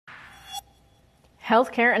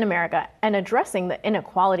healthcare in America and addressing the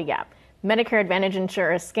inequality gap. Medicare Advantage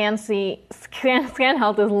insurer Scan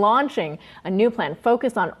Health is launching a new plan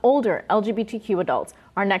focused on older LGBTQ adults.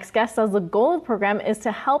 Our next guest says the goal of the program is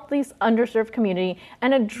to help these underserved community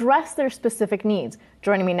and address their specific needs.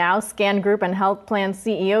 Joining me now, Scan Group and Health Plan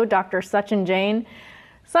CEO, Dr. Sachin Jain.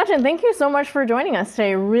 Sachin, thank you so much for joining us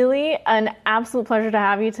today. Really an absolute pleasure to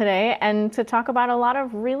have you today and to talk about a lot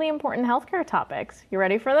of really important healthcare topics. You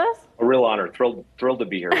ready for this? A real honor. Thrilled to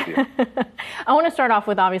be here with you. I want to start off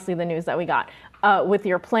with obviously the news that we got with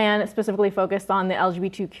your plan specifically focused on the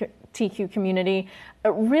LGBTQ community.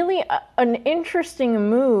 Really an interesting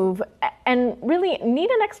move and really need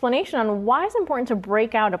an explanation on why it's important to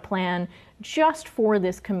break out a plan just for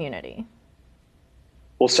this community.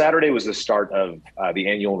 Well, Saturday was the start of the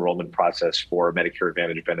annual enrollment process for Medicare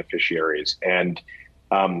Advantage beneficiaries. And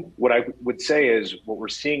what I would say is what we're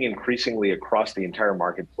seeing increasingly across the entire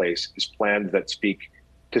marketplace is plans that speak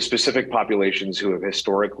to specific populations who have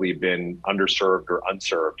historically been underserved or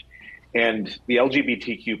unserved. And the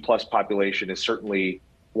LGBTQ plus population is certainly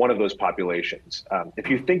one of those populations.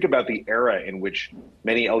 If you think about the era in which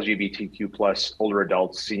many LGBTQ plus older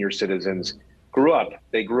adults, senior citizens, grew up,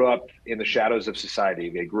 they grew up in the shadows of society.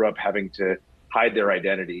 They grew up having to hide their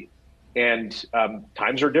identity. And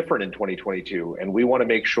times are different in 2022. And we want to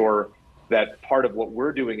make sure that part of what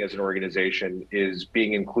we're doing as an organization is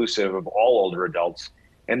being inclusive of all older adults.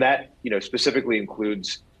 And that, specifically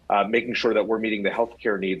includes making sure that we're meeting the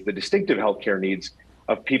healthcare needs, the distinctive healthcare needs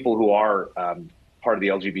of people who are part of the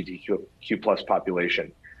LGBTQ plus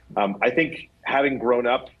population. I think having grown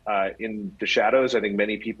up in the shadows, I think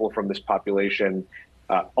many people from this population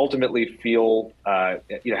ultimately feel,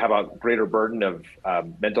 have a greater burden of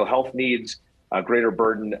mental health needs, a greater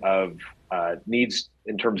burden of needs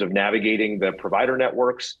in terms of navigating the provider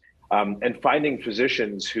networks, and finding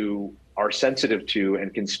physicians who are sensitive to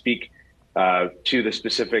and can speak to the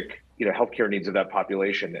specific, healthcare needs of that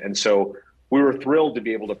population. And so we were thrilled to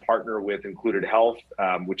be able to partner with Included Health,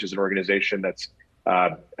 which is an organization that's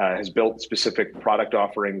has built specific product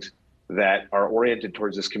offerings that are oriented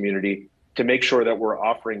towards this community to make sure that we're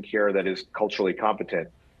offering care that is culturally competent.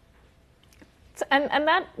 And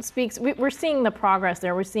that speaks, we're seeing the progress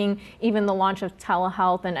there. We're seeing even the launch of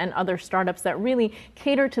telehealth and other startups that really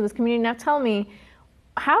cater to this community. Now tell me,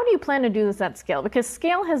 how do you plan to do this at scale? Because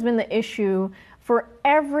scale has been the issue for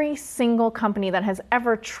every single company that has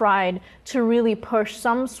ever tried to really push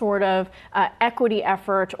some sort of equity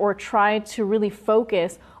effort or try to really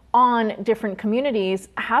focus on different communities.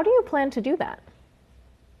 How do you plan to do that?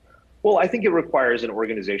 Well, I think it requires an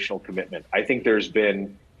organizational commitment. I think there's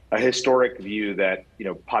been a historic view that,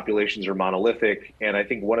 populations are monolithic. And I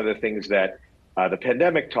think one of the things that the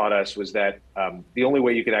pandemic taught us was that the only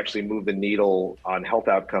way you can actually move the needle on health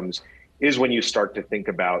outcomes is when you start to think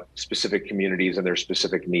about specific communities and their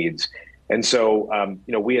specific needs. And so,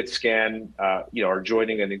 we at SCAN, are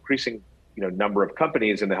joining an increasing, number of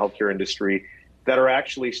companies in the healthcare industry that are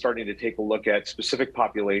actually starting to take a look at specific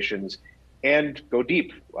populations and go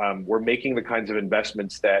deep. We're making the kinds of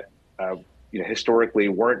investments that, historically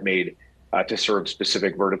weren't made to serve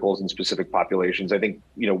specific verticals and specific populations. I think,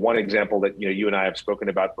 one example that, you and I have spoken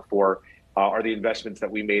about before are the investments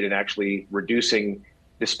that we made in actually reducing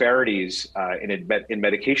disparities in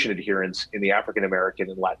medication adherence in the African American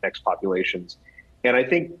and Latinx populations. And I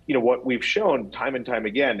think, what we've shown time and time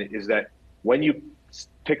again is that when you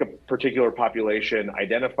pick a particular population,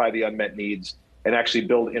 identify the unmet needs, and actually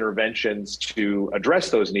build interventions to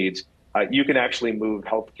address those needs, you can actually move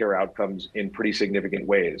healthcare outcomes in pretty significant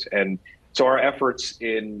ways. And so our efforts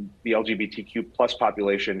in the LGBTQ plus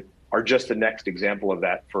population are just the next example of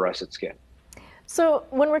that for us at SCAN. So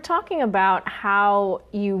when we're talking about how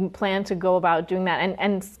you plan to go about doing that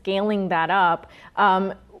and scaling that up,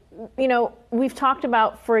 we've talked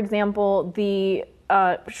about, for example, the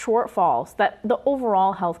shortfalls that the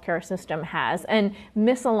overall healthcare system has and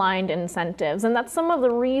misaligned incentives. And that's some of the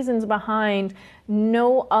reasons behind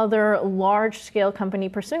no other large-scale company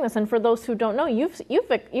pursuing this. And for those who don't know, you've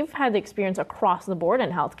had the experience across the board in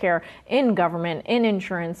healthcare, in government, in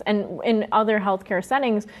insurance, and in other healthcare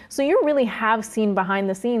settings. So you really have seen behind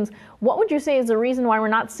the scenes. What would you say is the reason why we're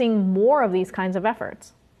not seeing more of these kinds of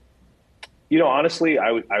efforts? Honestly,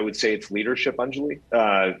 I would say it's leadership,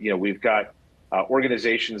 Anjalee. We've got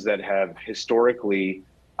organizations that have historically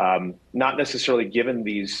not necessarily given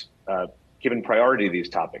priority to these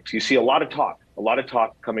topics. You see a lot of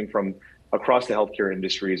talk coming from across the healthcare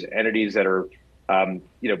industries, entities that are,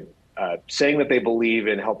 saying that they believe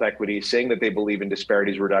in health equity, saying that they believe in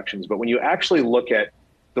disparities reductions. But when you actually look at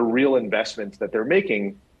the real investments that they're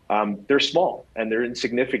making, they're small and they're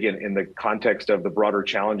insignificant in the context of the broader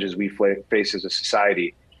challenges we face as a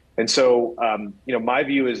society. And so, my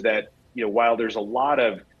view is that, while there's a lot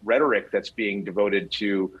of rhetoric that's being devoted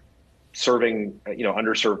to serving,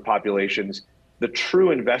 underserved populations, the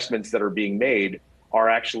true investments that are being made are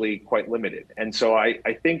actually quite limited. And so I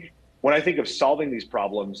think when I think of solving these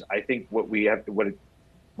problems, I think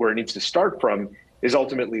where it needs to start from is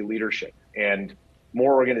ultimately leadership and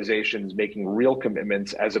more organizations making real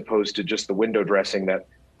commitments as opposed to just the window dressing that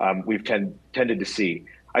we've tended to see.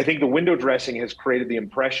 I think the window dressing has created the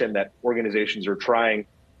impression that organizations are trying,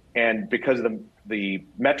 and because the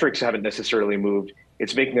metrics haven't necessarily moved,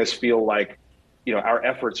 it's making us feel like, our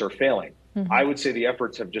efforts are failing. Mm-hmm. I would say the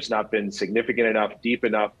efforts have just not been significant enough, deep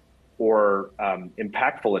enough, or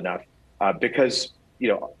impactful enough because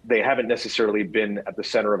they haven't necessarily been at the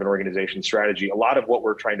center of an organization's strategy. A lot of what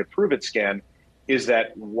we're trying to prove at SCAN is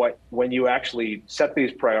that when you actually set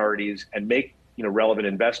these priorities and make relevant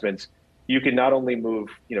investments, you can not only move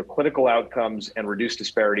clinical outcomes and reduce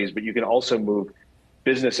disparities, but you can also move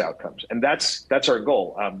business outcomes, and that's our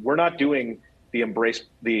goal. We're not doing the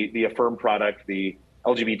Affirm product, the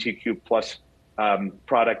LGBTQ plus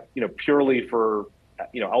product, purely for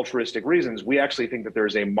altruistic reasons. We actually think that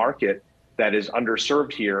there's a market that is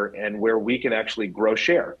underserved here and where we can actually grow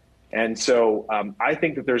share. And so I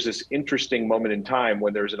think that there's this interesting moment in time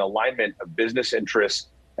when there's an alignment of business interests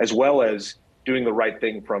as well as doing the right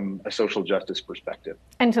thing from a social justice perspective.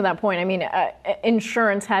 And to that point, I mean,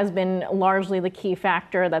 insurance has been largely the key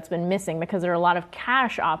factor that's been missing because there are a lot of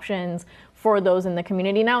cash options for those in the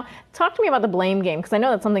community. Now, talk to me about the blame game, because I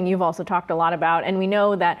know that's something you've also talked a lot about. And we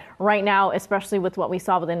know that right now, especially with what we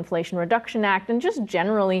saw with the Inflation Reduction Act and just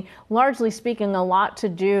generally, largely speaking, a lot to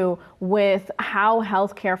do with how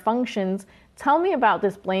healthcare functions. Tell me about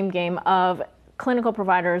this blame game of clinical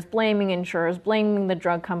providers blaming insurers, blaming the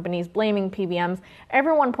drug companies, blaming PBMs.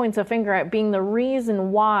 Everyone points a finger at being the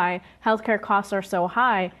reason why healthcare costs are so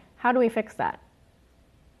high. How do we fix that?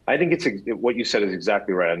 I think what you said is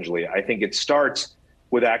exactly right, Anjalee. I think it starts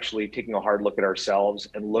with actually taking a hard look at ourselves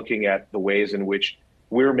and looking at the ways in which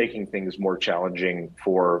we're making things more challenging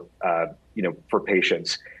for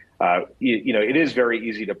patients. It is very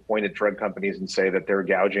easy to point at drug companies and say that they're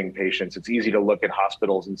gouging patients. It's easy to look at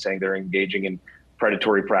hospitals and saying they're engaging in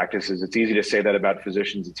predatory practices. It's easy to say that about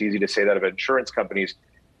physicians. It's easy to say that about insurance companies.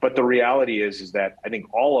 But the reality is that I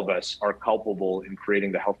think all of us are culpable in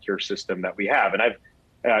creating the healthcare system that we have. And I've,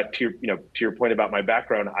 to your point about my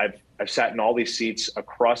background, I've sat in all these seats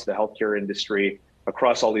across the healthcare industry,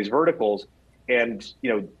 across all these verticals, and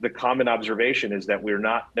the common observation is that we're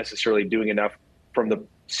not necessarily doing enough from the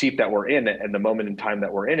seat that we're in and the moment in time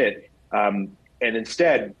that we're in it. And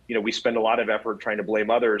instead, we spend a lot of effort trying to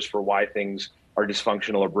blame others for why things are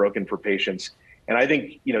dysfunctional or broken for patients. And I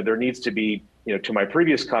think, there needs to be, to my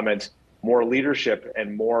previous comments, more leadership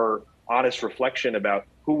and more honest reflection about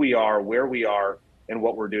who we are, where we are, and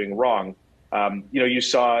what we're doing wrong. You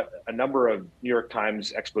saw a number of New York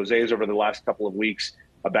Times exposés over the last couple of weeks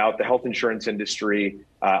about the health insurance industry,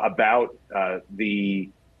 about the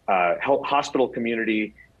hospital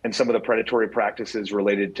community, and some of the predatory practices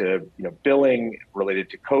related to billing, related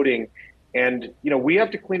to coding. And we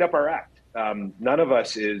have to clean up our act. None of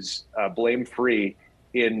us is blame-free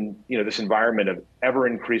in this environment of ever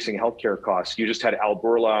increasing healthcare costs. You just had Al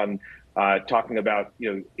Borla on talking about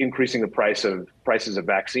increasing the prices of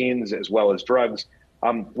vaccines as well as drugs.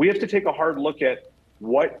 We have to take a hard look at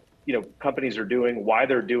what companies are doing, why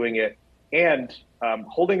they're doing it, and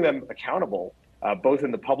holding them accountable, both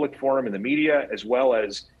in the public forum, in the media, as well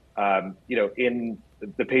as in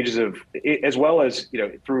the pages of, as well as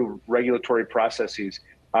through regulatory processes,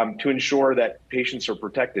 to ensure that patients are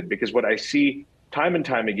protected. Because what I see time and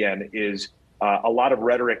time again is a lot of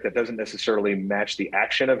rhetoric that doesn't necessarily match the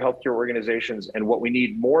action of healthcare organizations. And what we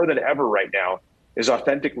need more than ever right now is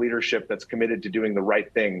authentic leadership that's committed to doing the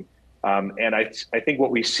right thing. And I think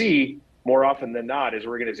what we see more often than not is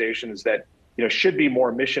organizations that should be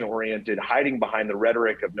more mission oriented, hiding behind the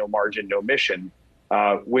rhetoric of no margin, no mission,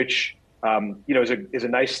 which is a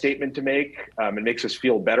nice statement to make. It makes us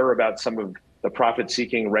feel better about some of the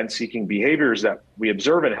profit-seeking, rent-seeking behaviors that we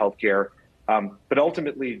observe in healthcare, but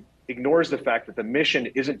ultimately ignores the fact that the mission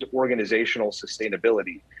isn't organizational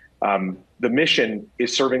sustainability. The mission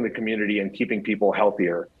is serving the community and keeping people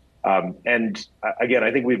healthier. And again,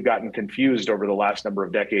 I think we've gotten confused over the last number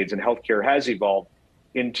of decades, and healthcare has evolved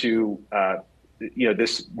into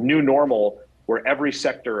this new normal where every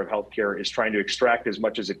sector of healthcare is trying to extract as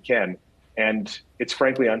much as it can. And it's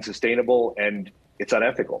frankly unsustainable and it's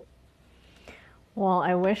unethical. Well,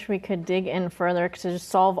 I wish we could dig in further to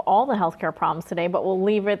solve all the healthcare problems today, but we'll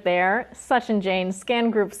leave it there. Sachin Jain,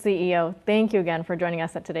 Scan Group CEO, thank you again for joining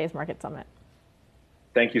us at today's Market Summit.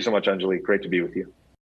 Thank you so much, Anjalee. Great to be with you.